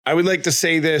I would like to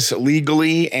say this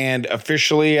legally and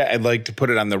officially. I'd like to put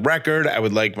it on the record. I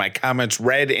would like my comments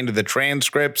read into the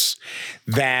transcripts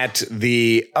that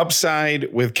the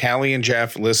Upside with Callie and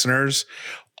Jeff listeners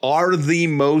are the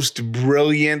most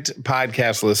brilliant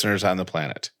podcast listeners on the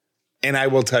planet. And I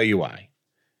will tell you why.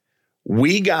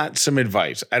 We got some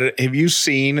advice. Have you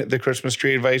seen the Christmas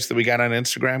tree advice that we got on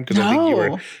Instagram? Because I think you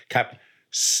were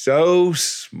so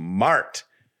smart.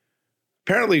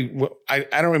 Apparently, I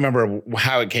don't remember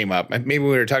how it came up. Maybe we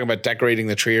were talking about decorating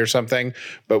the tree or something.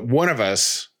 But one of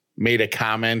us made a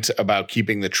comment about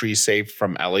keeping the tree safe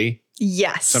from Ellie.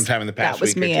 Yes. Sometime in the past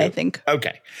week. That was me, I think.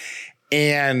 Okay.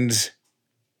 And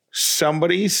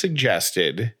somebody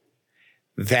suggested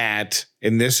that,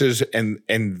 and this is, and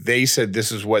they said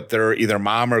this is what their either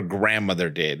mom or grandmother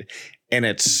did. And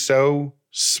it's so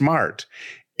smart,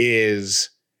 is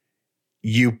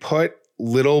you put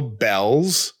little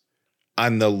bells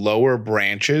on the lower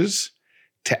branches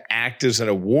to act as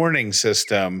a warning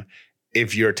system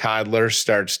if your toddler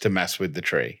starts to mess with the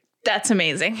tree. That's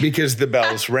amazing. Because the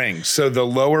bells ring. So the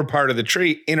lower part of the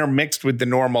tree intermixed with the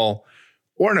normal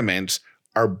ornaments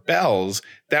are bells.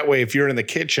 That way, if you're in the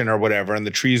kitchen or whatever and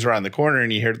the trees are on the corner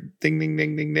and you hear ding, ding,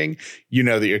 ding, ding, ding, you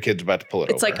know that your kid's about to pull it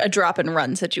over. It's like a drop and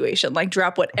run situation. Like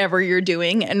drop whatever you're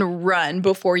doing and run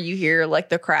before you hear like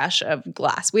the crash of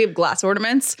glass. We have glass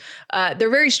ornaments. They're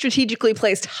very strategically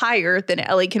placed higher than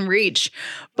Ellie can reach.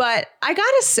 But I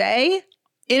gotta say,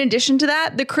 in addition to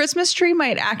that, the Christmas tree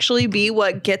might actually be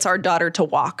what gets our daughter to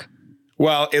walk.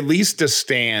 Well, at least to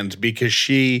stand, because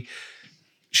she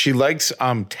likes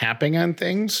tapping on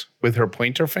things with her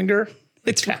pointer finger.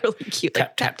 It's really cute.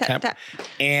 Like tap, tap, tap.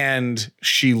 And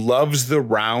she loves the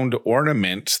round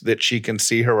ornaments that she can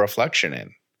see her reflection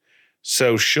in.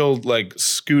 So she'll like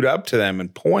scoot up to them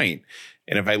and point.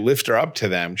 And if I lift her up to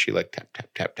them, she like tap, tap,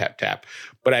 tap, tap, tap.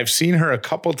 But I've seen her a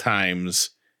couple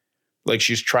times, like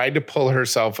she's tried to pull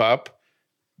herself up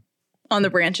on the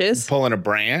branches, pulling a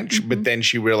branch, but then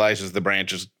she realizes the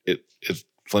branch is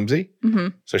flimsy.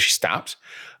 So she stops.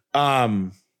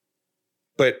 But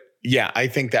yeah, I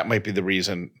think that might be the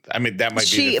reason. I mean, that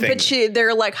might be the thing. But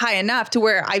they're like high enough to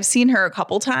where I've seen her a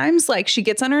couple times. Like she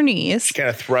gets on her knees. She kind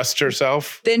of thrusts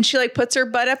herself. Then she like puts her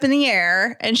butt up in the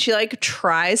air and she like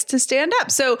tries to stand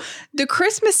up. So the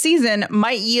Christmas season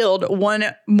might yield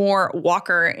one more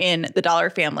walker in the Dollar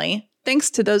family, thanks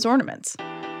to those ornaments.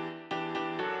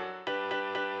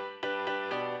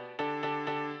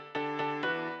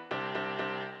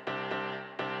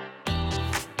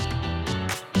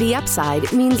 The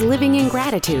Upside means living in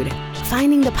gratitude,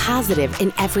 finding the positive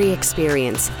in every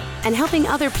experience, and helping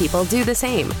other people do the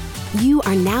same. You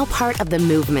are now part of the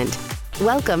movement.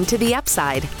 Welcome to The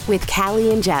Upside with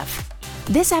Callie and Jeff.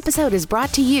 This episode is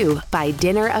brought to you by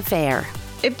Dinner Affair.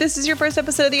 If this is your first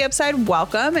episode of The Upside,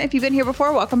 welcome. If you've been here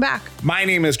before, welcome back. My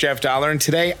name is Jeff Dollar, and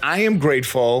today I am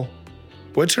grateful.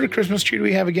 What sort of Christmas tree do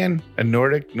we have again? A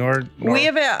Nordic? We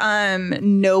have a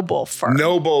noble fir.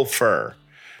 Noble fir.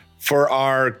 For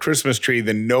our Christmas tree,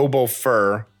 the noble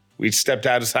fir, we stepped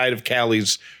outside of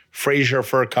Callie's Fraser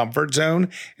fir comfort zone.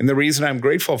 And the reason I'm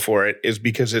grateful for it is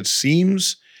because it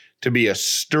seems to be a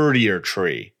sturdier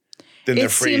tree than the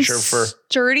Fraser fir.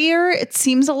 Sturdier. It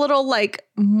seems a little like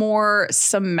more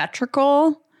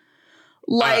symmetrical.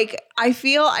 Like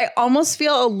I almost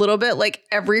feel a little bit like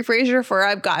every Fraser fir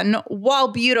I've gotten, while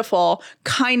beautiful,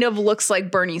 kind of looks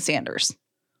like Bernie Sanders.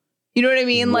 You know what I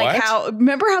mean? What? Like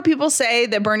remember how people say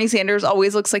that Bernie Sanders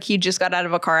always looks like he just got out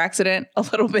of a car accident a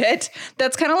little bit?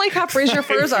 That's kind of like how Fraser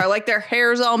firs are. Like their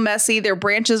hair's all messy, their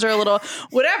branches are a little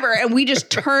whatever. And we just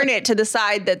turn it to the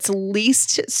side that's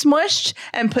least smushed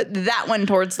and put that one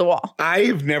towards the wall.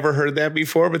 I've never heard that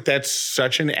before, but that's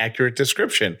such an accurate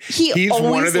description. He's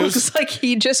always one of those, looks like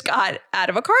he just got out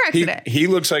of a car accident. He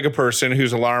looks like a person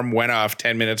whose alarm went off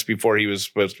 10 minutes before he was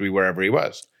supposed to be wherever he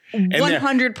was.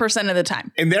 100% of the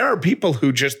time. And there are people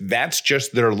who that's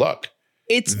just their look.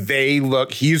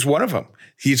 He's one of them.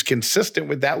 He's consistent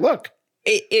with that look.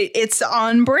 It's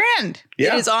on brand.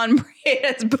 Yeah. It is on brand. It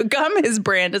has become his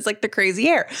brand. It's like the crazy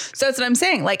hair. So that's what I'm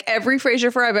saying. Like every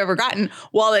Fraser fir I've ever gotten,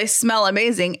 while they smell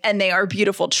amazing and they are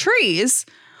beautiful trees,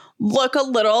 look a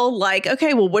little like,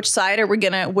 okay, well, which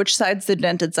side's the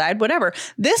dented side, whatever.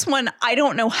 This one, I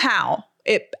don't know how.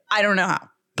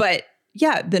 But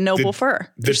yeah, the noble fir.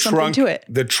 There's something to it.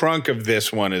 The trunk of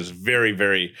this one is very,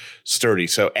 very sturdy.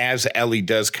 So as Ellie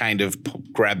does kind of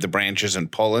grab the branches and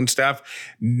pull and stuff,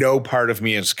 no part of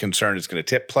me is concerned it's going to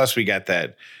tip. Plus, we got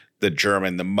the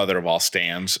German, the mother of all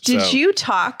stands. Did you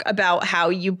talk about how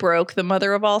you broke the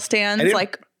mother of all stands?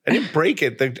 I didn't break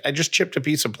it. I just chipped a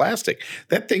piece of plastic.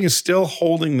 That thing is still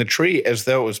holding the tree as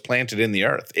though it was planted in the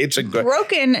earth. It's a good.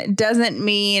 Broken doesn't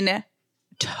mean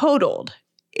totaled.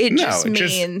 It just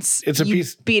means it's a you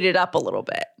piece. Beat it up a little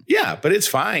bit. Yeah, but it's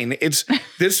fine. It's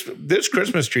this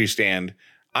Christmas tree stand.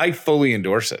 I fully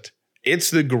endorse it.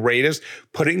 It's the greatest.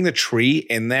 Putting the tree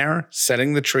in there,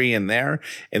 setting the tree in there,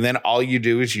 and then all you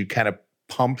do is you kind of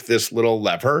pump this little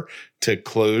lever to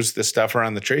close the stuff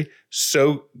around the tree.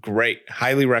 So great.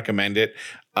 Highly recommend it.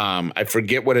 I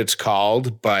forget what it's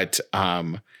called, but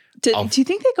do you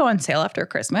think they go on sale after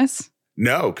Christmas?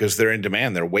 No, because they're in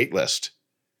demand. They're waitlist.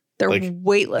 They're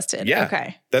waitlisted. Yeah.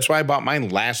 Okay. That's why I bought mine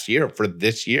last year for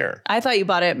this year. I thought you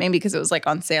bought it maybe because it was like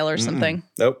on sale or something.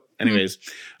 Nope. Anyways,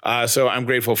 so I'm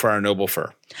grateful for our Noble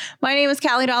Fur. My name is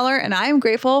Callie Dollar, and I am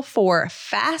grateful for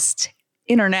fast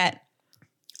internet.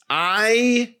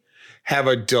 I have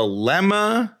a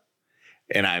dilemma,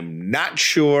 and I'm not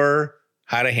sure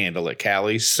how to handle it,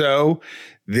 Callie. So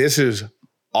this is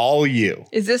all you.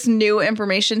 Is this new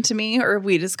information to me, or have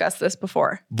we discussed this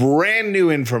before? Brand new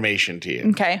information to you.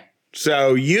 Okay.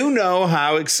 So you know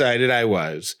how excited I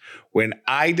was when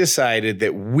I decided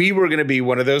that we were going to be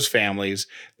one of those families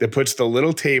that puts the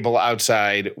little table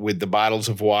outside with the bottles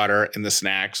of water and the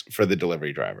snacks for the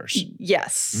delivery drivers.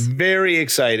 Yes. Very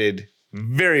excited.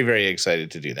 Very, very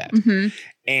excited to do that.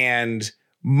 And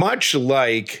much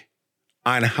like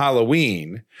on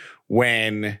Halloween,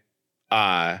 when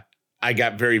I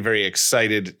got very, very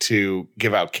excited to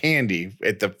give out candy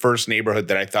at the first neighborhood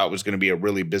that I thought was going to be a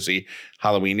really busy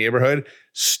Halloween neighborhood,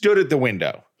 stood at the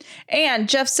window. And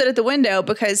Jeff stood at the window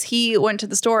because he went to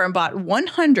the store and bought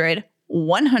 100,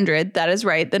 that is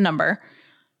right, the number,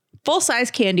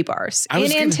 full-size candy bars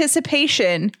in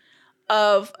anticipation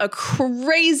of a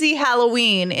crazy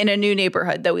Halloween in a new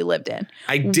neighborhood that we lived in.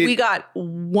 We got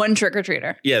one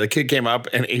trick-or-treater. Yeah, the kid came up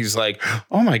and he's like,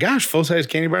 oh my gosh, full-size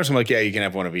candy bars? I'm like, yeah, you can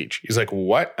have one of each. He's like,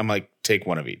 what? I'm like, take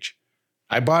one of each.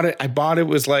 I bought it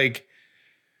was like,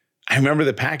 I remember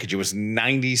the package. It was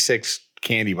 96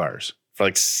 candy bars for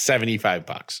like $75.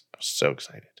 I was so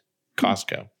excited.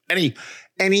 Costco.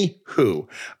 Anywho,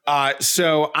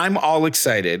 so I'm all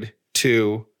excited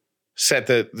to set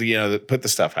put the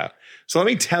stuff out. So let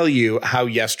me tell you how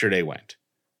yesterday went,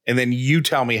 and then you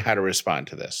tell me how to respond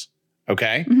to this.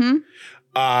 Okay.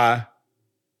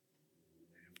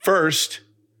 First,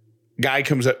 guy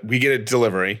comes up. We get a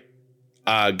delivery.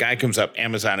 Guy comes up,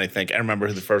 Amazon, I think. I remember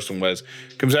who the first one was.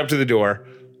 Comes up to the door,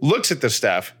 looks at the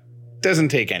stuff, doesn't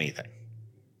take anything.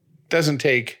 Doesn't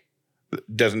take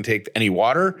any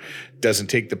water. Doesn't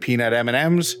take the peanut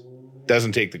M&Ms.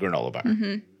 Doesn't take the granola bar.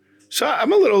 So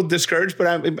I'm a little discouraged, but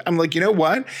I'm like, you know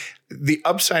what? The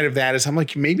upside of that is I'm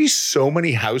like, maybe so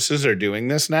many houses are doing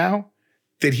this now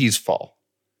that he's full,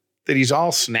 that he's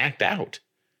all snacked out.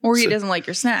 Or he doesn't like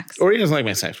your snacks. Or he doesn't like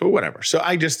my snacks, but whatever. So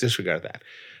I just disregard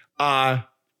that.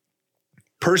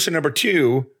 Person number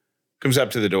 2 comes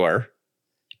up to the door,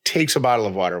 takes a bottle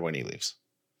of water when he leaves.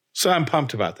 So I'm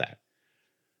pumped about that.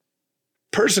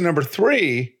 Person number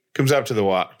 3 comes up to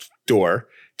the door,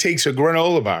 takes a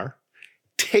granola bar,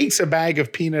 takes a bag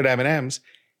of peanut M&Ms,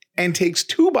 and takes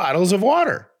 2 bottles of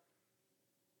water.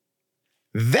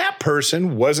 That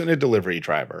person wasn't a delivery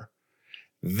driver.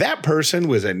 That person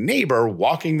was a neighbor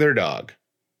walking their dog.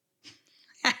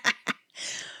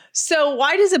 So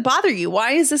why does it bother you?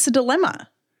 Why is this a dilemma?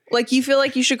 Like, you feel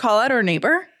like you should call out our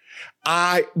neighbor?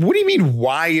 What do you mean,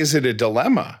 why is it a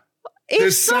dilemma?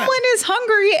 If someone is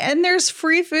hungry and there's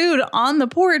free food on the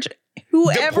porch,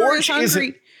 whoever is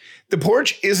hungry. The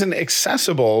porch isn't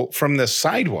accessible from the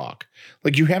sidewalk.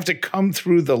 Like, you have to come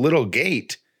through the little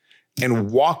gate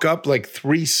and walk up like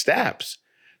 3 steps.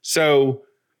 So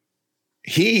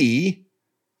he,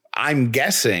 I'm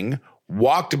guessing,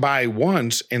 walked by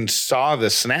once and saw the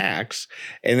snacks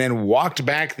and then walked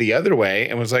back the other way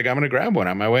and was like, I'm going to grab one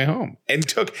on my way home.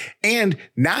 And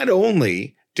not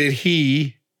only did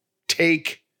he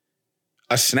take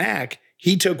a snack,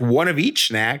 he took one of each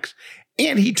snacks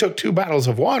and he took 2 bottles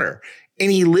of water,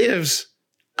 and he lives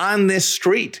on this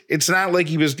street. It's not like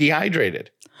he was dehydrated.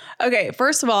 Okay,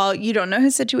 first of all, you don't know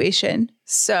his situation,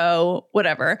 so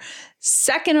whatever.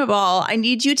 Second of all, I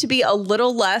need you to be a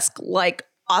little less like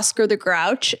Oscar the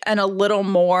Grouch and a little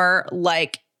more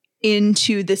like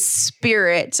into the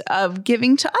spirit of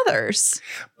giving to others.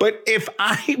 But if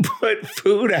I put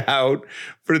food out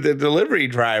for the delivery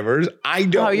drivers, I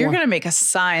don't. Oh, you're going to make a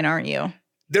sign, aren't you?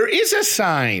 There is a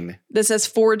sign that says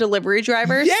for delivery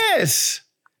drivers. Yes.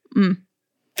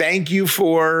 Thank you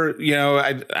for,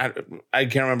 I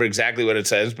can't remember exactly what it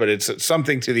says, but it's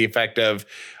something to the effect of,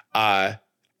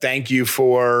 thank you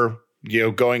for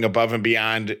going above and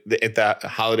beyond at the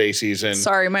holiday season.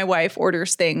 Sorry, my wife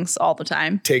orders things all the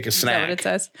time. Take a snack. Is that what it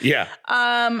says? Yeah.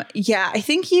 Yeah, I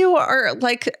think you are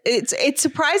like, it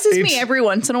surprises me every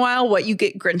once in a while what you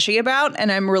get grinchy about.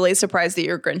 And I'm really surprised that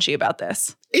you're grinchy about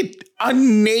this. A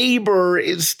neighbor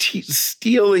is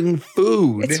stealing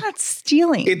food. It's not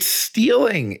stealing. It's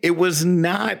stealing. It was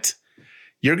not.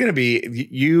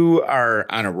 You are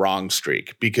on a wrong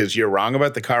streak because you're wrong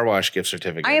about the car wash gift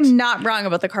certificate. I am not wrong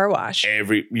about the car wash.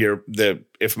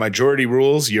 If majority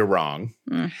rules, you're wrong.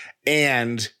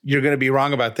 And you're going to be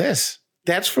wrong about this.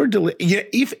 That's for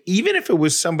even if it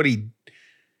was somebody,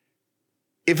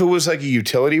 if it was like a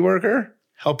utility worker,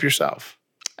 help yourself.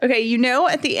 Okay,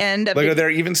 at the end of are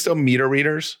there even still meter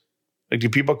readers? Like, do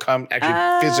people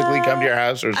physically come to your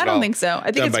house? Or I don't think so.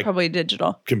 I think it's probably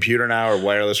digital. Computer now or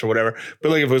wireless or whatever.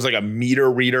 But like if it was like a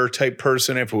meter reader type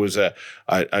person, if it was a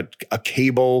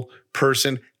cable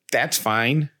person, that's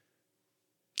fine.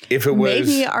 If it was...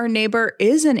 Maybe our neighbor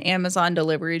is an Amazon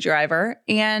delivery driver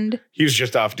and... He was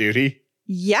just off duty?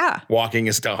 Yeah. Walking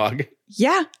his dog?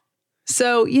 Yeah.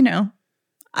 So,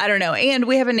 I don't know. And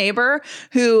we have a neighbor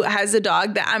who has a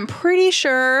dog that I'm pretty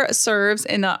sure serves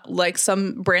in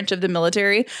some branch of the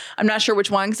military. I'm not sure which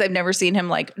one because I've never seen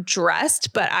him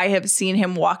dressed, but I have seen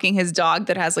him walking his dog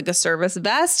that has a service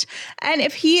vest. And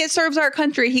if he serves our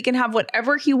country, he can have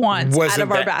whatever he wants out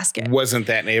of our basket. Wasn't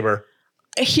that neighbor?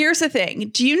 Here's the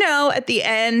thing. Do you know at the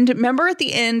end of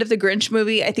the Grinch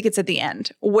movie? I think it's at the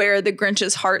end where the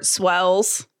Grinch's heart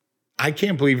swells. I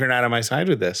can't believe you're not on my side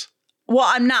with this. Well,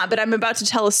 I'm not, but I'm about to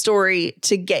tell a story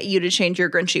to get you to change your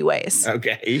Grinchy ways.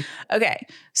 Okay.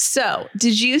 So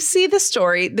did you see the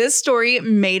story? This story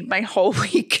made my whole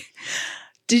week.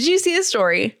 Did you see the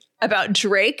story about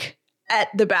Drake at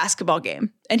the basketball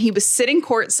game? And he was sitting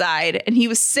courtside and he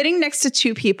was sitting next to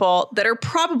two people that are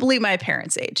probably my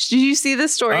parents' age. Did you see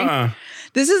this story?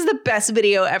 This is the best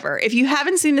video ever. If you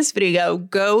haven't seen this video,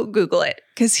 go Google it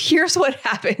because here's what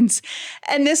happens.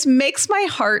 And this makes my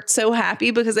heart so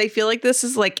happy because I feel like this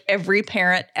is like every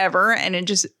parent ever and it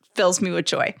just fills me with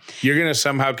joy. You're going to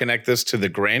somehow connect this to the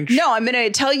Grinch? No, I'm going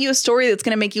to tell you a story that's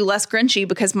going to make you less Grinchy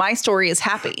because my story is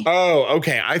happy. Oh,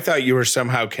 okay. I thought you were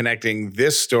somehow connecting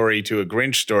this story to a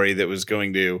Grinch story that was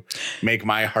going to make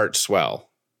my heart swell.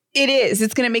 It is.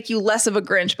 It's going to make you less of a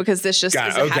Grinch because this just is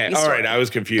a happy story. All right. I was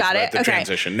confused about the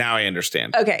transition. Now I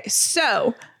understand. Okay.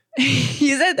 So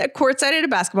he's at the courtside at a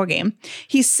basketball game.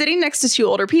 He's sitting next to two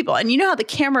older people. And you know how the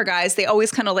camera guys, they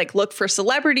always kind of look for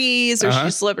celebrities or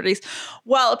shoot celebrities.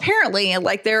 Well, apparently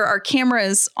there are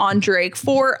cameras on Drake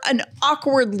for an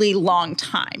awkwardly long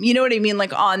time. You know what I mean?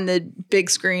 On the big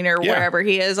screen or wherever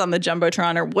he is on the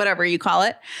Jumbotron or whatever you call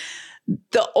it.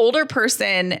 The older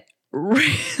person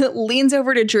leans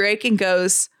over to Drake and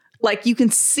goes, you can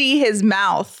see his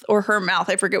mouth or her mouth.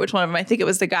 I forget which one of them. I think it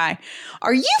was the guy.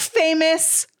 "Are you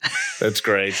famous?" That's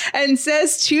great. And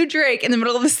says to Drake in the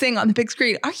middle of this thing on the big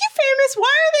screen, "Are you famous?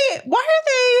 Why are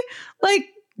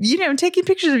they taking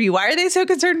pictures of you? Why are they so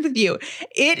concerned with you?"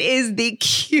 It is the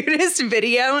cutest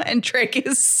video. And Drake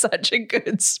is such a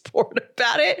good sport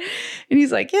about it. And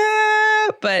he's like, yeah,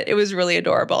 but it was really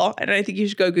adorable. And I think you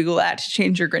should go Google that to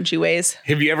change your Grinchy ways.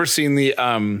 Have you ever seen the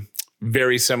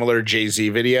very similar Jay-Z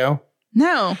video?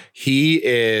 No. He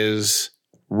is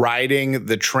riding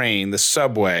the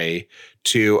subway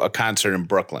to a concert in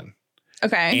Brooklyn.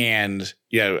 Okay. And,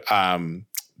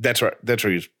 that's where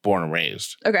he was born and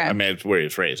raised. Okay. I mean, it's where he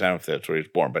was raised. I don't know if that's where he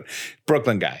was born, but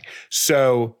Brooklyn guy.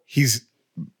 So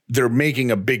they're making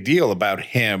a big deal about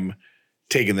him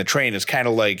taking the train. It's kind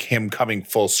of like him coming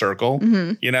full circle,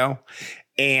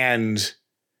 And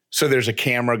so there's a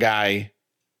camera guy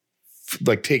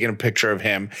taking a picture of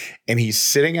him and he's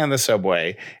sitting on the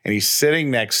subway and he's sitting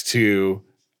next to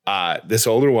this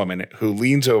older woman who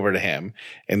leans over to him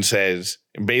and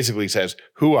basically says,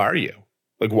 "Who are you?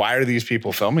 Why are these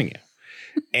people filming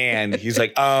you?" And he's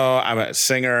like, "Oh, I'm a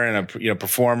singer and a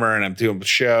performer and I'm doing a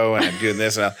show and I'm doing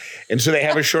this." And so they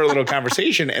have a short little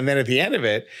conversation. And then at the end of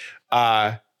it,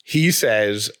 she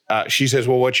says,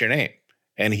 "Well, what's your name?"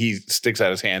 And he sticks out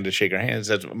his hand to shake her hand and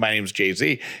says, "My name's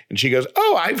Jay-Z." And she goes,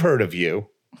 "Oh, I've heard of you."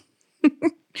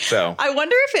 So I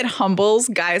wonder if it humbles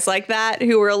guys like that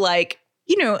who are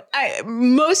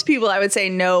most people I would say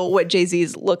know what Jay-Z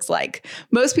looks like.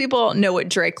 Most people know what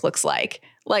Drake looks like.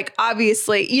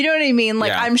 Obviously, you know what I mean?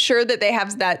 I'm sure that they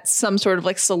have some sort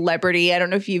of celebrity. I don't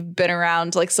know if you've been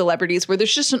around celebrities where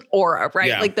there's just an aura, right?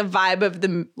 Yeah. The vibe of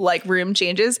the room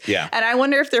changes. Yeah. And I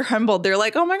wonder if they're humbled. They're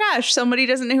like, "Oh my gosh, somebody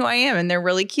doesn't know who I am." And they're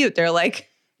really cute. They're like,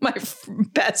 "My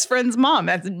best friend's mom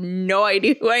has no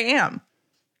idea who I am."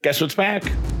 Guess what's back?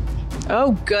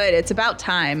 Oh, good. It's about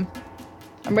time.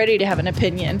 I'm ready to have an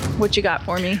opinion. What you got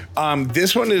for me?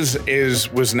 This one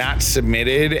was not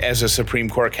submitted as a Supreme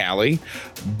Court Callie,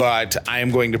 but I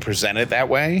am going to present it that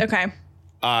way. Okay.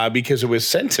 Because it was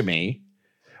sent to me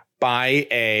by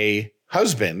a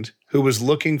husband who was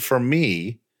looking for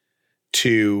me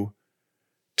to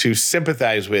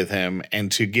sympathize with him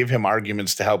and to give him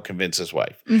arguments to help convince his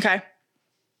wife. Okay.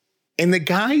 And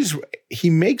he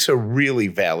makes a really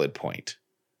valid point.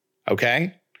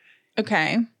 Okay?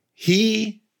 Okay.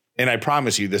 And I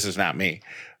promise you this is not me,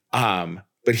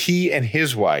 but he and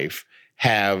his wife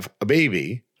have a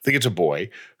baby, I think it's a boy,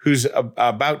 who's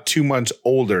about 2 months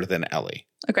older than Ellie.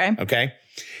 Okay. Okay?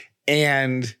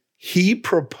 And he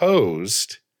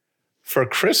proposed for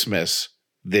Christmas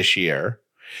this year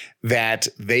that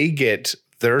they get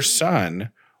their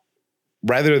son,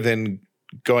 rather than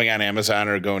going on Amazon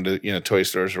or going to, toy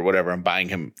stores or whatever and buying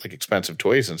him like expensive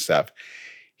toys and stuff.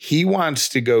 He wants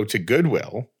to go to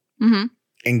Goodwill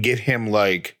and get him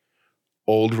like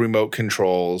old remote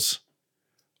controls,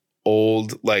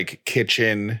 old like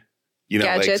kitchen,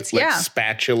 gadgets, like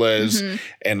spatulas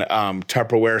and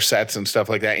Tupperware sets and stuff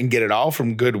like that, and get it all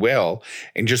from Goodwill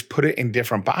and just put it in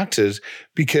different boxes.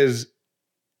 Because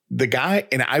the guy,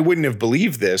 and I wouldn't have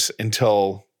believed this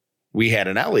until we had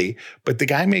an Ellie, but the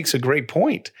guy makes a great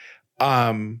point.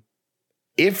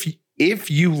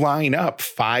 If you line up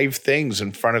 5 things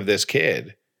in front of this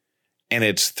kid and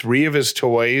it's 3 of his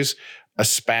toys, a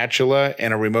spatula,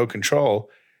 and a remote control,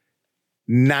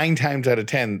 9 times out of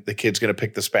 10, the kid's going to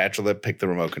pick the spatula, pick the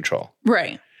remote control.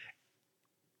 Right.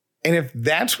 And if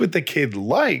that's what the kid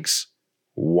likes,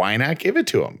 why not give it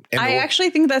to him? And I actually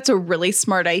think that's a really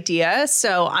smart idea.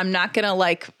 So I'm not going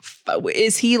to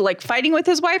is he like fighting with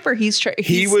his wife, or he's scared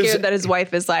that his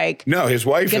wife is like, no, his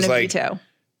wife is like, veto.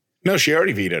 No, she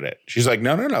already vetoed it. She's like,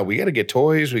 no. We got to get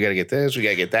toys. We got to get this. We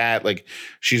got to get that. Like,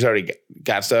 she's already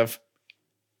got stuff.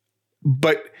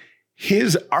 But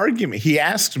his argument, he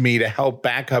asked me to help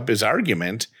back up his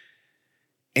argument.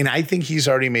 And I think he's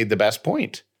already made the best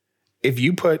point. If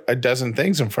you put a dozen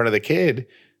things in front of the kid's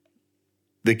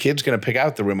going to pick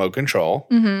out the remote control,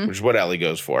 which is what Ellie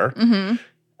goes for.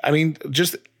 I mean,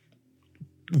 just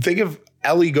think of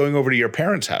Ellie going over to your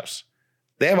parents' house.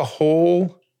 They have a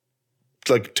whole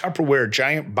like Tupperware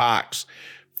giant box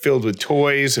filled with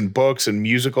toys and books and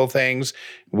musical things.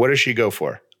 What does she go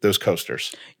for? Those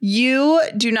coasters. You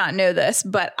do not know this,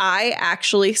 but I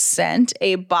actually sent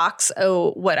a box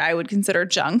of what I would consider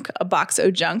junk,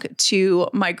 to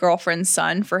my girlfriend's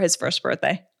son for his first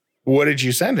birthday. What did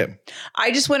you send him?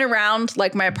 I just went around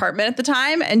like my apartment at the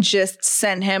time and just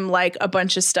sent him like a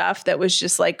bunch of stuff that was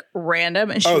just like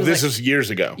random. And this is years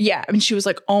ago. Yeah. And she was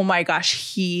like, oh my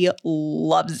gosh, he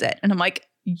loves it. And I'm like,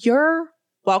 you're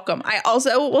welcome. I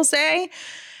also will say,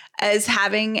 as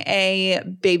having a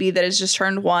baby that has just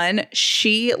turned 1,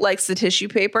 she likes the tissue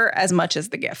paper as much as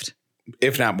the gift,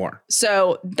 if not more.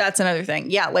 So that's another thing.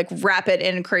 Yeah. Like wrap it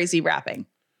in crazy wrapping.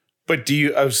 But do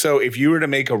you, so if you were to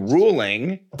make a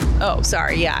ruling. Oh,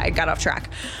 sorry. Yeah, I got off track.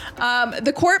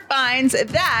 The court finds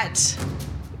that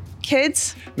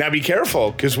kids. Now be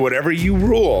careful, because whatever you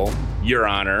rule, Your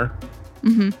Honor.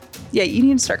 Yeah, you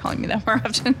need to start calling me that more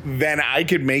often. Then I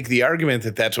could make the argument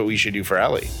that that's what we should do for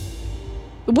Ellie.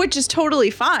 Which is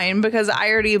totally fine, because I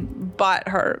already bought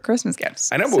her Christmas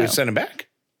gifts. I know, but we send them back.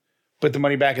 Put the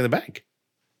money back in the bank.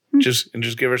 Just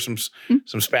give her some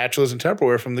spatulas and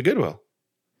Tupperware from the Goodwill.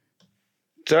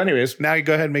 So anyways, now you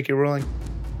go ahead and make your ruling.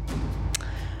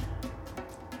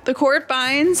 The court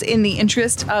finds, in the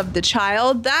interest of the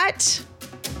child, that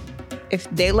if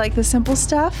they like the simple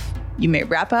stuff, you may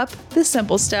wrap up the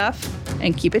simple stuff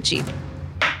and keep it cheap.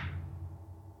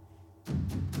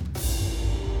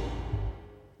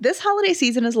 This holiday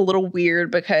season is a little weird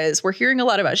because we're hearing a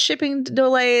lot about shipping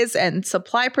delays and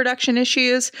supply production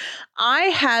issues. I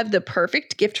have the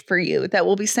perfect gift for you that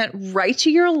will be sent right to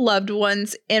your loved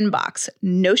one's inbox.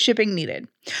 No shipping needed.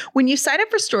 When you sign up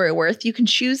for Storyworth, you can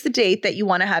choose the date that you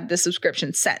want to have the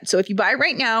subscription sent. So if you buy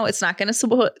right now, it's not going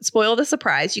to spoil the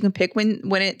surprise. You can pick when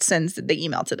it sends the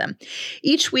email to them.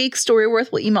 Each week,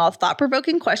 Storyworth will email a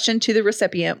thought-provoking question to the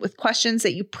recipient with questions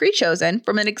that you pre-chosen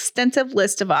from an extensive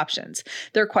list of options.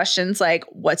 There are questions like,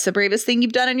 what's the bravest thing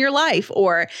you've done in your life?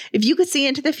 Or if you could see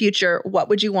into the future, what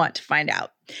would you want to find out?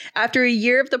 After a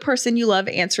year of the person you love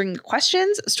answering the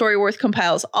questions, Storyworth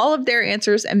compiles all of their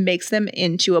answers and makes them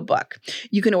into a book.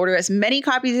 You can order as many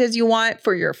copies as you want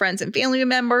for your friends and family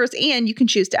members, and you can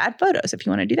choose to add photos if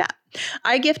you want to do that.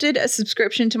 I gifted a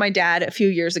subscription to my dad a few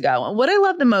years ago, and what I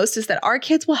love the most is that our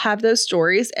kids will have those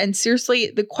stories, and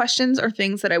seriously, the questions are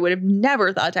things that I would have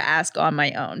never thought to ask on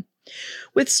my own.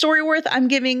 With Storyworth, I'm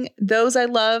giving those I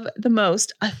love the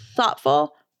most a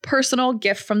thoughtful, personal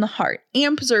gift from the heart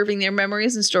and preserving their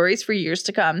memories and stories for years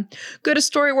to come. Go to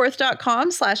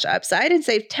storyworth.com/upside and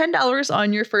save $10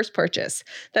 on your first purchase.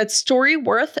 That's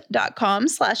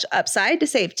storyworth.com/upside to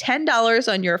save $10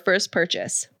 on your first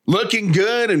purchase. Looking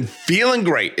good and feeling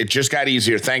great. It just got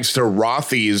easier thanks to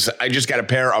Rothy's. I just got a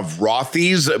pair of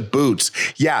Rothy's boots.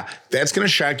 Yeah, that's going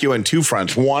to shock you on two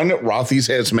fronts. One, Rothy's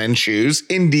has men's shoes.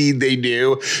 Indeed, they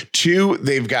do. Two,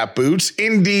 they've got boots.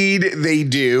 Indeed, they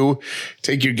do.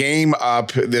 Take your game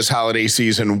up this holiday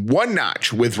season one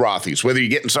notch with Rothy's. Whether you're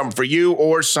getting something for you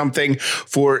or something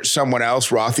for someone else,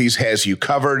 Rothy's has you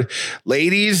covered.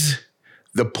 Ladies,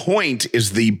 the Point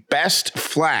is the best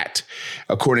flat,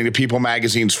 according to People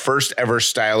Magazine's first ever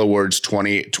Style Awards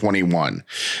 2021.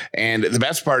 And the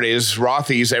best part is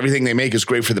Rothy's, everything they make is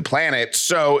great for the planet.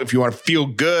 So if you want to feel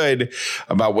good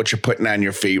about what you're putting on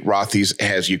your feet, Rothy's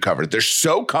has you covered. They're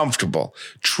so comfortable,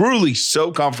 truly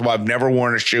so comfortable. I've never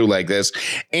worn a shoe like this.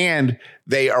 And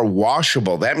they are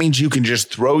washable. That means you can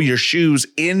just throw your shoes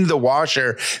in the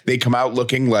washer. They come out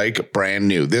looking like brand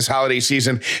new. This holiday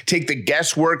season, take the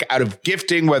guesswork out of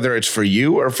gifting, whether it's for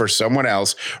you or for someone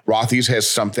else. Rothy's has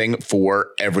something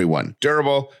for everyone.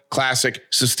 Durable, classic,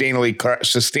 sustainably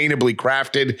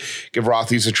crafted. Give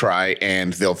Rothy's a try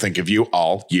and they'll think of you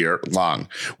all year long.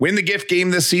 Win the gift game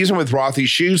this season with Rothy's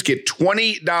shoes. Get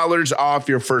 $20 off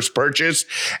your first purchase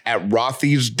at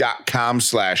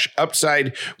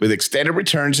rothys.com/upside with extended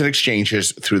returns and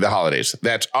exchanges through the holidays.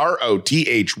 That's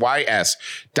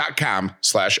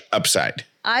ROTHYS.com/upside.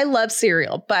 I love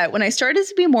cereal, but when I started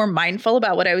to be more mindful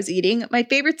about what I was eating, my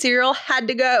favorite cereal had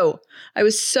to go. I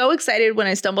was so excited when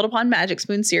I stumbled upon Magic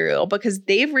Spoon cereal because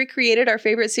they've recreated our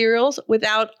favorite cereals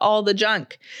without all the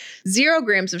junk. 0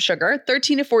 grams of sugar,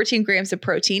 13 to 14 grams of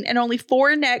protein, and only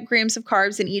 4 net grams of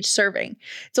carbs in each serving.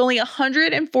 It's only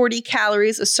 140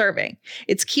 calories a serving.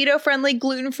 It's keto-friendly,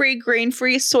 gluten-free,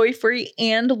 grain-free, soy-free,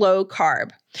 and low carb.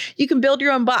 You can build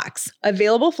your own box.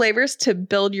 Available flavors to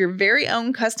build your very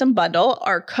own custom bundle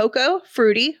are cocoa,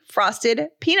 fruity, frosted,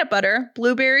 peanut butter,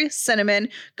 blueberry, cinnamon,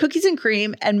 cookies and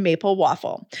cream, and maple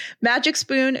waffle. Magic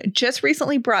Spoon just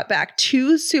recently brought back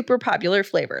 2 super popular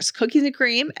flavors, cookies and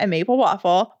cream and maple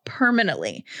waffle,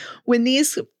 permanently. When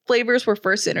these flavors were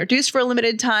first introduced for a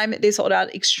limited time, they sold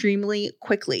out extremely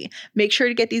quickly. Make sure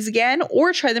to get these again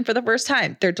or try them for the first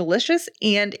time. They're delicious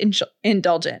and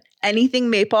indulgent. Anything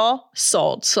maple,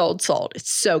 sold. It's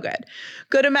so good.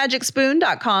 Go to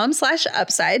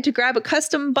magicspoon.com/upside to grab a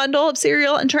custom bundle of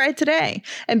cereal and try it today.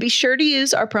 And be sure to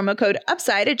use our promo code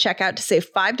UPSIDE at checkout to save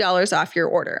 $5 off your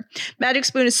order. Magic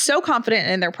Spoon is so confident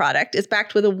in their product, it's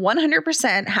backed with a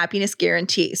 100% happiness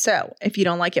guarantee. So if you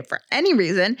don't like it for any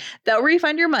reason, they'll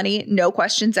refund your money, no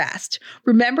questions asked.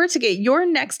 Remember to get your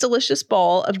next delicious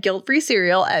bowl of guilt-free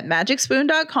cereal at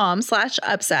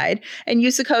magicspoon.com/upside and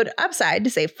use the code UPSIDE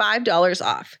to save $5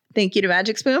 off. Thank you to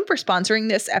Magic Spoon for sponsoring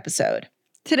this episode.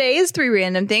 Today's 3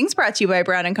 random things brought to you by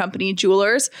Brown & Company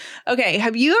Jewelers. Okay,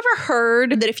 have you ever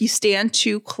heard that if you stand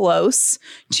too close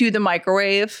to the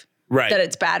microwave, that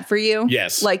it's bad for you?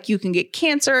 Yes. Like you can get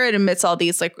cancer. It emits all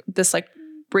these this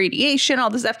radiation, all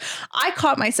this stuff. I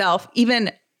caught myself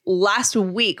even last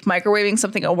week microwaving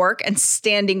something at work and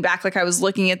standing back like I was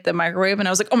looking at the microwave and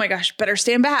I was like, oh my gosh, better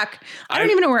stand back. I don't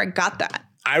even know where I got that.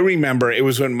 I remember it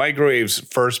was when microwaves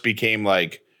first became I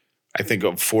think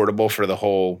affordable for the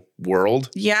whole world.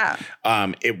 Yeah.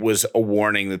 It was a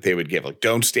warning that they would give,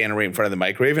 don't stand right in front of the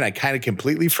microwave. And I kind of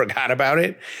completely forgot about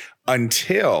it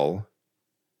until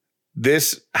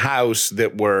this house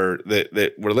that we're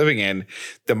living in.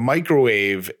 The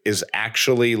microwave is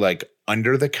actually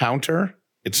under the counter.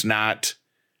 It's not.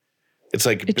 It's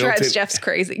it drives Jeff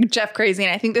crazy.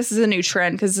 And I think this is a new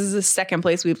trend because this is the second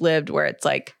place we've lived where it's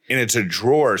and it's a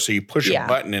drawer. So you push a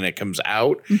button and it comes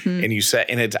out and you set,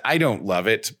 and I don't love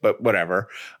it, but whatever.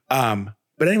 But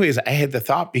anyways, I had the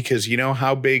thought because you know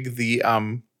how big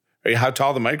how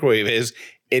tall the microwave is.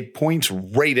 It points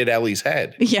right at Ellie's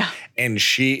head. Yeah. And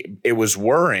it was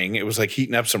whirring. It was like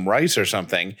heating up some rice or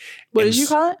something. What did you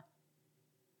call it?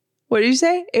 What did you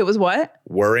say? It was what?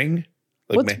 Whirring.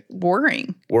 What's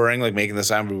whirring? Whirring, making the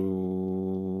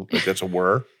sound, that's a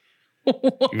whir.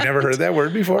 You've never heard that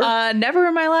word before? Never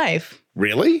in my life.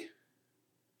 Really?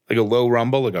 Like a low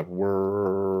rumble, like a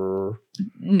whir?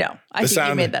 No, I think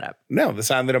you made that up. No, the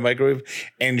sound that a microwave.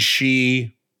 And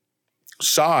she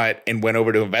saw it and went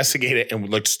over to investigate it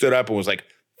and stood up and was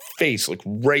face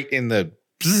right in the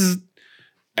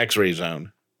X-ray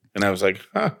zone. And I was like,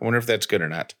 I wonder if that's good or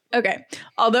not. Okay.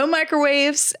 Although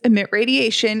microwaves emit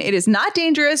radiation, it is not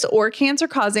dangerous or cancer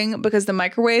causing because the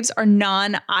microwaves are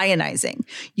non-ionizing.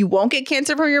 You won't get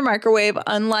cancer from your microwave,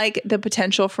 unlike the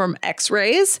potential from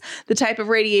X-rays. The type of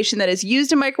radiation that is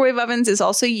used in microwave ovens is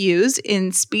also used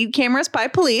in speed cameras by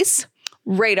police,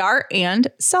 radar,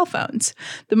 and cell phones.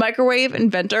 The microwave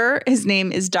inventor, his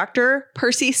name is Dr.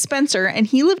 Percy Spencer, and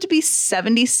he lived to be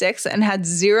 76 and had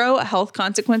 0 health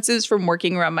consequences from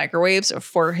working around microwaves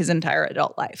for his entire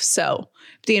adult life. So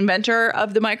the inventor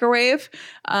of the microwave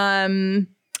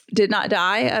did not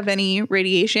die of any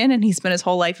radiation, and he spent his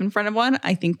whole life in front of one.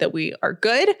 I think that we are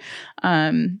good.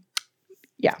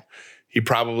 Yeah. He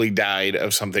probably died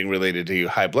of something related to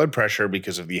high blood pressure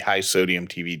because of the high sodium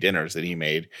TV dinners that he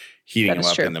made, heating them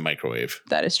up in the microwave.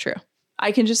 That is true.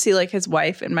 I can just see like his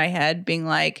wife in my head being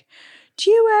like, are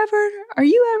you ever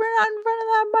not in front of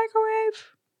that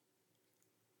microwave?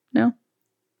 No.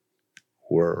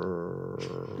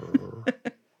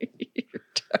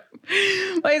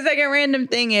 My second random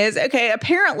thing is, okay,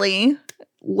 apparently,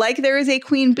 like there is a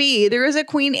queen bee, there is a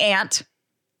queen ant.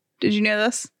 Did you know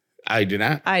this? I do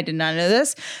not. I did not know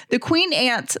this. The queen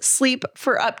ants sleep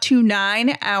for up to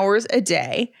 9 hours a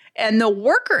day, and the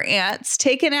worker ants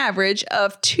take an average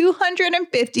of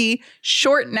 250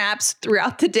 short naps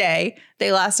throughout the day.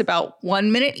 They last about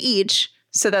 1 minute each,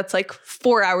 so that's like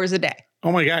 4 hours a day.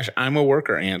 Oh my gosh, I'm a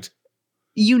worker ant.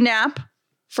 You nap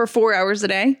for 4 hours a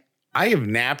day? I have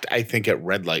napped, I think, at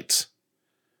red lights.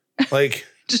 Like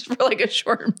just for like a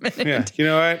short minute. Yeah. You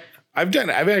know what? I've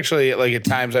actually, like, at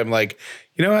times I'm like,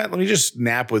 you know what? Let me just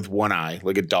nap with one eye,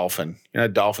 like a dolphin. You know,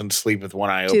 dolphins sleep with one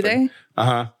eye open. Do they?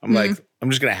 Uh-huh. I'm like, I'm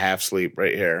just going to half sleep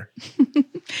right here.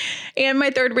 And my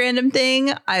third random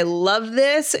thing, I love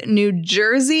this. New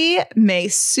Jersey may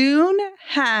soon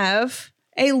have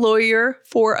a lawyer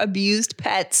for abused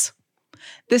pets.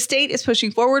 The state is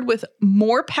pushing forward with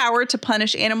more power to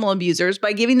punish animal abusers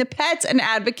by giving the pets an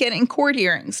advocate in court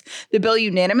hearings. The bill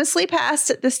unanimously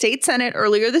passed the state Senate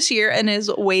earlier this year and is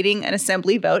awaiting an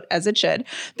assembly vote, as it should.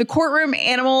 The Courtroom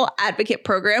Animal Advocate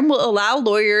Program will allow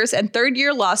lawyers and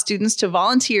third-year law students to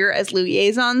volunteer as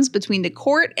liaisons between the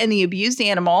court and the abused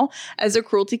animal as a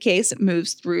cruelty case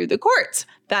moves through the courts.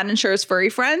 That ensures furry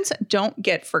friends don't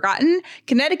get forgotten.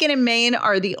 Connecticut and Maine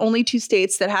are the only 2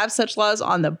 states that have such laws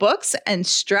on the books and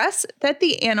stress that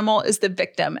the animal is the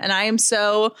victim. And I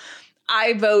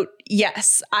vote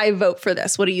yes. I vote for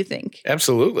this. What do you think?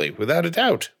 Absolutely. Without a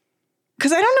doubt.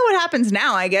 Because I don't know what happens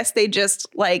now. I guess they just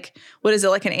like, what is it,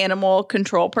 like an animal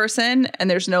control person and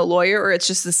there's no lawyer, or it's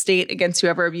just the state against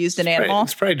whoever abused an animal?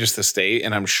 It's probably just the state.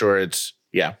 And I'm sure it's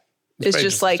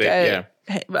just like a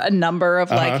number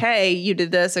of like, hey, you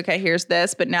did this. Okay, here's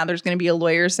this. But now there's going to be a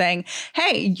lawyer saying,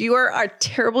 hey, you are a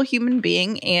terrible human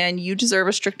being and you deserve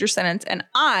a stricter sentence. And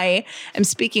I am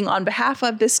speaking on behalf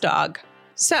of this dog.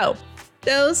 So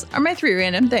those are my 3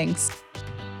 random things.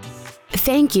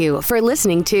 Thank you for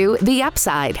listening to The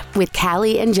Upside with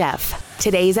Callie and Jeff.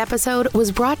 Today's episode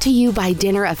was brought to you by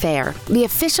Dinner Affair, the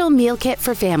official meal kit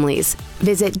for families.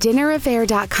 Visit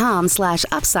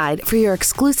dinneraffair.com/upside for your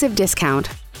exclusive discount.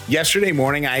 Yesterday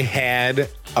morning, I had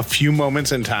a few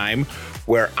moments in time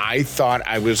where I thought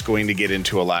I was going to get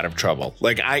into a lot of trouble.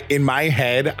 Like in my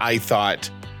head, I thought,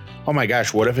 oh my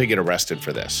gosh, what if I get arrested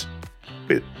for this?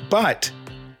 But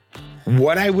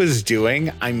what I was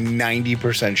doing, I'm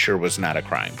 90% sure was not a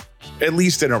crime, at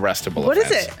least an arrestable offense. What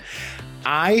is it?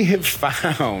 I have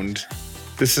found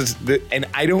and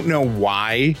I don't know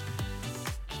why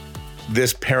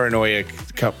this paranoia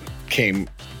came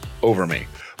over me,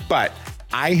 but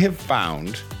I have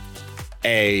found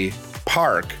a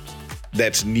park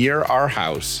that's near our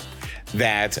house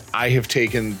that I have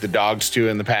taken the dogs to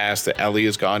in the past, that Ellie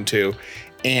has gone to.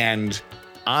 And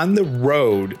on the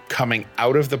road coming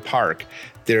out of the park,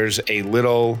 there's a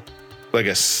little, like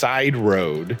a side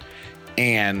road.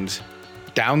 And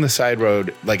down the side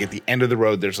road, like at the end of the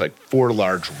road, there's like 4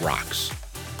 large rocks.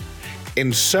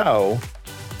 And so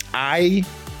I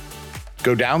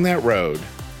go down that road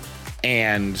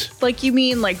and... Like, you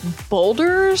mean like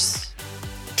boulders?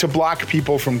 To block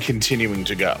people from continuing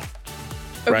to go.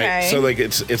 Okay. Right? So like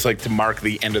it's like to mark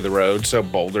the end of the road. So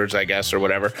boulders, I guess, or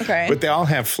whatever. Okay. But they all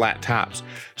have flat tops.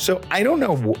 So I don't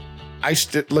know.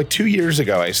 Like 2 years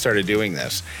ago, I started doing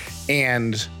this.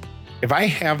 And if I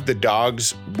have the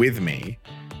dogs with me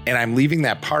and I'm leaving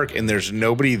that park and there's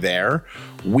nobody there,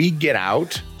 we get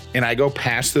out and I go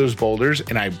past those boulders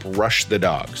and I brush the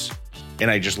dogs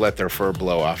and I just let their fur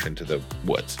blow off into the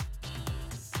woods.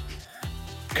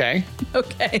 Okay.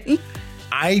 Okay.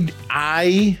 I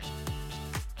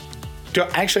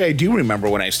do remember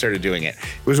when I started doing it.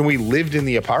 It was when we lived in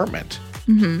the apartment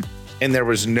and there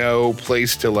was no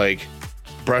place to like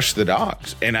brush the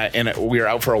dogs. And we were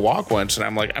out for a walk once, and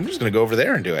I'm like, I'm just going to go over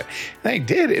there and do it. And I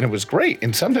did, and it was great.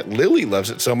 And sometimes Lily loves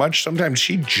it so much. Sometimes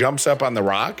she jumps up on the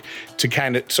rock to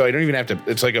kind of, so I don't even have to,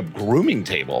 it's like a grooming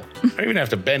table. I don't even have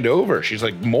to bend over. She's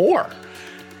like, more.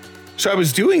 So I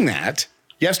was doing that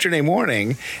yesterday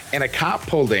morning, and a cop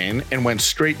pulled in and went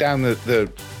straight down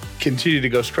the continued to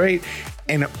go straight.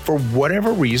 And for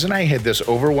whatever reason, I had this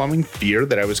overwhelming fear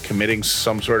that I was committing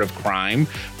some sort of crime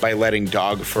by letting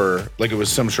dog fur, like it was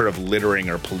some sort of littering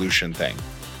or pollution thing,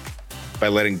 by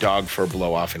letting dog fur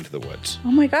blow off into the woods.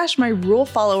 Oh my gosh, my rule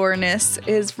followerness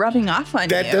is rubbing off on you.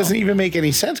 That doesn't even make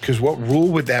any sense, because what rule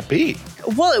would that be?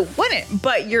 Well, it wouldn't,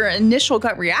 but your initial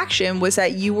gut reaction was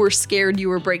that you were scared you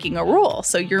were breaking a rule.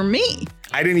 So you're me.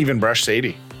 I didn't even brush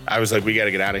Sadie. I was like, we got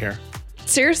to get out of here.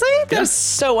 Seriously? That's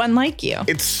so unlike you.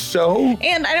 It's so...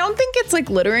 And I don't think it's like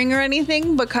littering or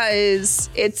anything, because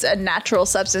it's a natural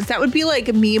substance. That would be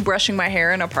like me brushing my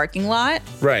hair in a parking lot.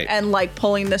 Right. And like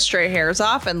pulling the stray hairs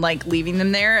off and like leaving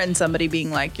them there, and somebody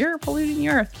being like, you're polluting the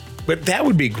earth. But that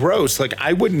would be gross. Like,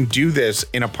 I wouldn't do this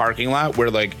in a parking lot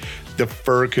where like the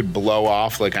fur could blow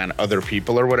off like on other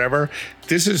people or whatever.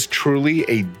 This is truly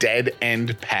a dead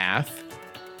end path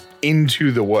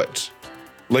into the woods.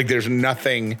 Like, there's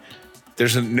nothing...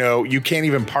 you can't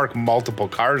even park multiple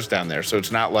cars down there. So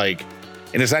it's not like,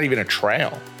 and it's not even a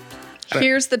trail.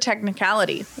 Here's the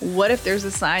technicality. What if there's a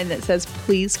sign that says,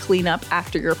 please clean up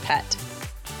after your pet?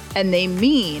 And they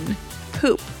mean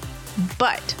poop,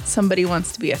 but somebody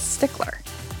wants to be a stickler.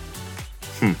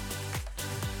 I'm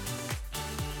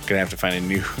gonna have to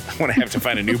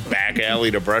find a new back alley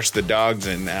to brush the dogs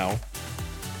in now.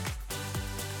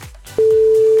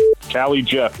 Callie,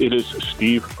 Jeff, it is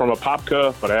Steve from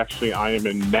Apopka, but actually I am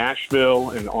in Nashville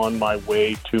and on my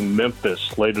way to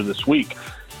Memphis later this week.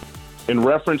 In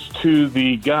reference to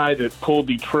the guy that pulled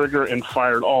the trigger and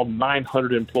fired all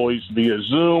 900 employees via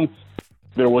Zoom,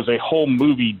 there was a whole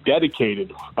movie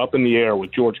dedicated up in the air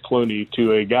with George Clooney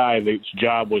to a guy that's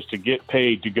job was to get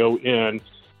paid to go in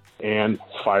and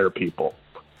fire people.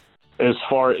 As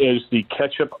far as the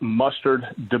ketchup mustard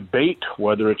debate,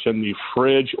 whether it's in the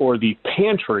fridge or the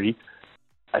pantry,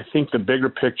 I think the bigger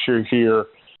picture here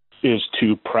is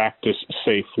to practice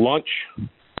safe lunch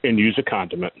and use a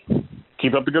condiment.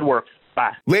 Keep up the good work.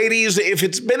 Bye. Ladies, if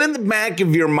it's been in the back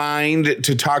of your mind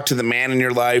to talk to the man in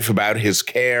your life about his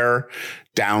care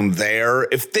down there,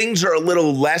 if things are a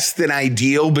little less than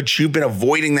ideal, but you've been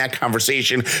avoiding that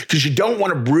conversation because you don't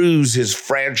want to bruise his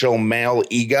fragile male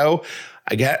ego,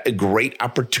 I got a great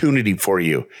opportunity for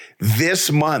you.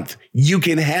 This month, you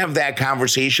can have that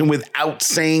conversation without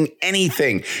saying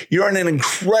anything. You're in an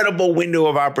incredible window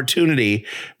of opportunity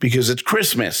because it's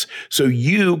Christmas. So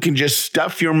you can just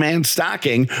stuff your man's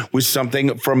stocking with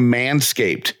something from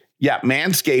Manscaped. Yeah,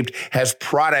 Manscaped has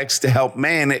products to help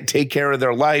men take care of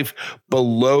their life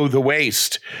below the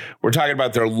waist. We're talking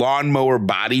about their lawnmower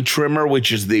body trimmer,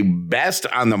 which is the best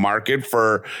on the market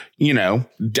for,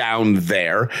 down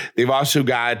there. They've also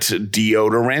got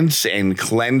deodorants and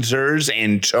cleansers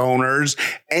and toners,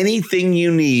 anything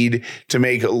you need to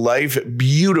make life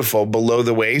beautiful below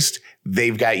the waist.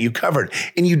 They've got you covered,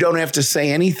 and you don't have to say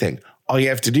anything. All you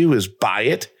have to do is buy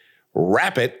it,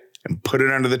 wrap it, and put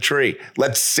it under the tree.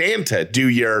 Let Santa do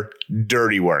your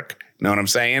dirty work. Know what I'm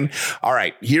saying? All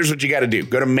right, here's what you got to do.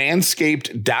 Go to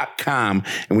manscaped.com,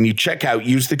 and when you check out,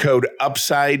 use the code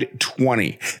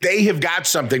UPSIDE20. They have got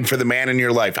something for the man in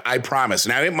your life, I promise.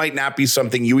 Now, it might not be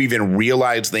something you even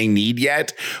realize they need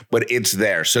yet, but it's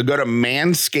there. So go to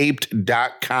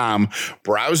manscaped.com,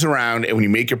 browse around, and when you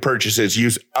make your purchases,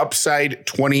 use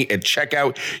UPSIDE20 at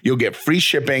checkout. You'll get free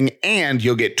shipping, and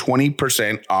you'll get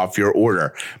 20% off your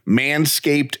order.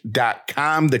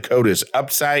 Manscaped.com. The code is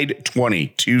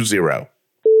UPSIDE20.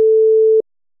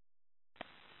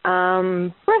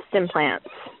 Breast implants.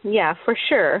 Yeah, for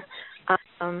sure.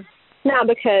 Not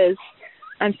because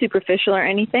I'm superficial or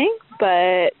anything,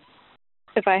 but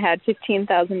if I had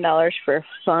 $15,000 for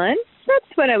fun, that's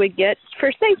what I would get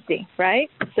for safety, right?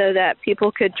 So that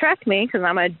people could track me because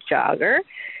I'm a jogger.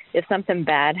 If something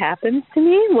bad happens to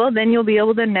me, well, then you'll be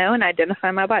able to know and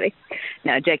identify my body.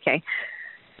 No, JK.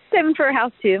 Saving for a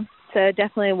house, too. So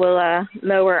definitely will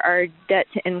lower our debt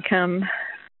to income.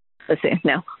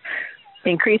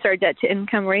 Increase our debt to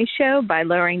income ratio by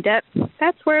lowering debt.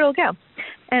 That's where it'll go.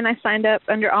 And I signed up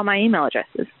under all my email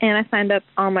addresses, and I signed up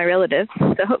all my relatives.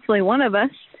 So hopefully one of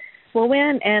us will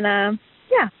win and,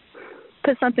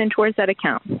 put something towards that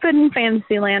account. Good in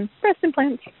fantasy land. Breast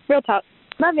implants. Real talk.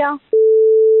 Love y'all.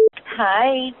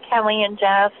 Hi, Kelly and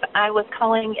Jeff. I was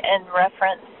calling in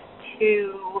reference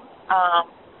to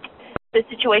the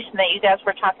situation that you guys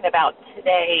were talking about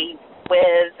today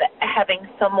with having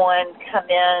someone come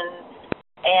in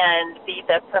and be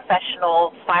the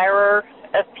professional firer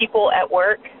of people at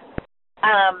work.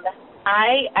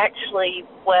 I actually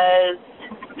was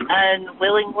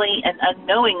unwillingly and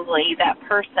unknowingly that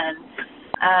person.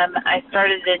 I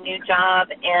started a new job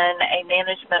in a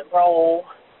management role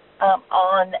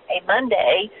on a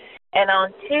Monday, and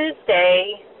on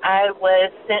Tuesday I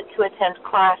was sent to attend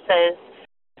classes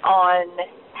on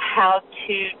how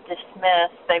to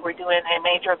dismiss. They were doing a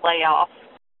major layoff,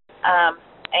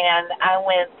 and I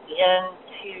went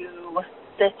into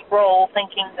this role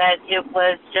thinking that it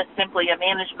was just simply a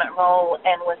management role,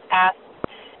 and was asked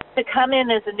to come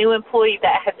in as a new employee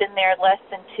that had been there less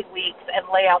than 2 weeks and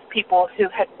lay off people who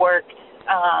had worked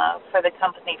for the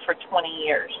company for 20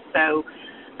 years. So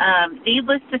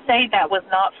needless to say, that was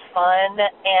not fun,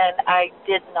 and I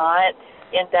did not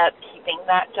end up keeping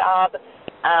that job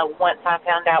once I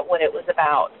found out what it was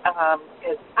about,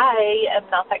 because I am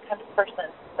not that kind of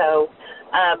person. So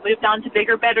moved on to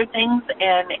bigger, better things,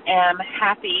 and am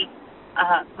happy,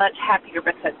 much happier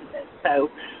because of it.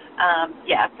 So,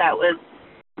 yeah, that was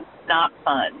not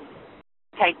fun.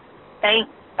 Okay, thanks.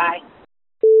 Bye.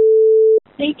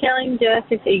 Hey, Kelly and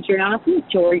Jeff, it's Adriana from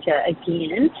Georgia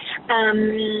again.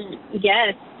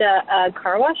 Yes, the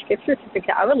car wash gift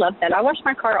certificate, I would love that. I wash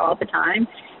my car all the time,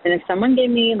 and if someone gave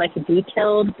me like a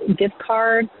detailed gift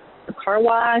card for car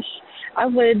wash, I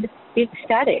would be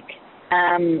ecstatic.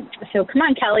 So come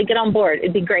on, Kelly, get on board.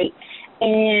 It'd be great.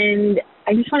 And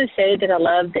I just want to say that I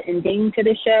love the ending to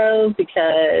the show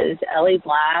because Ellie's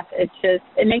laugh,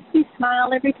 it makes me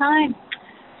smile every time.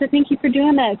 So thank you for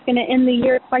doing that. It's going to end the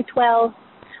year quite well.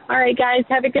 All right, guys,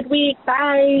 have a good week.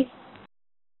 Bye.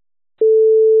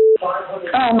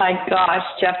 Oh, my gosh,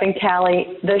 Jeff and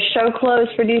Callie, the show close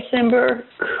for December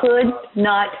could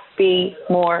not be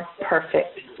more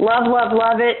perfect. Love, love,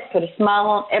 love it. Put a smile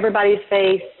on everybody's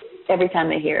face every time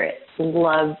they hear it.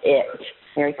 Love it.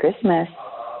 Merry Christmas.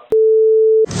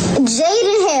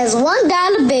 Jaden has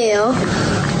 $1 bill,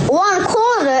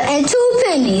 $1 and 2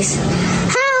 pennies.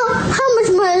 How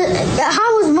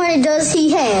much money does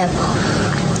he have?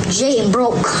 Jaden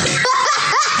broke.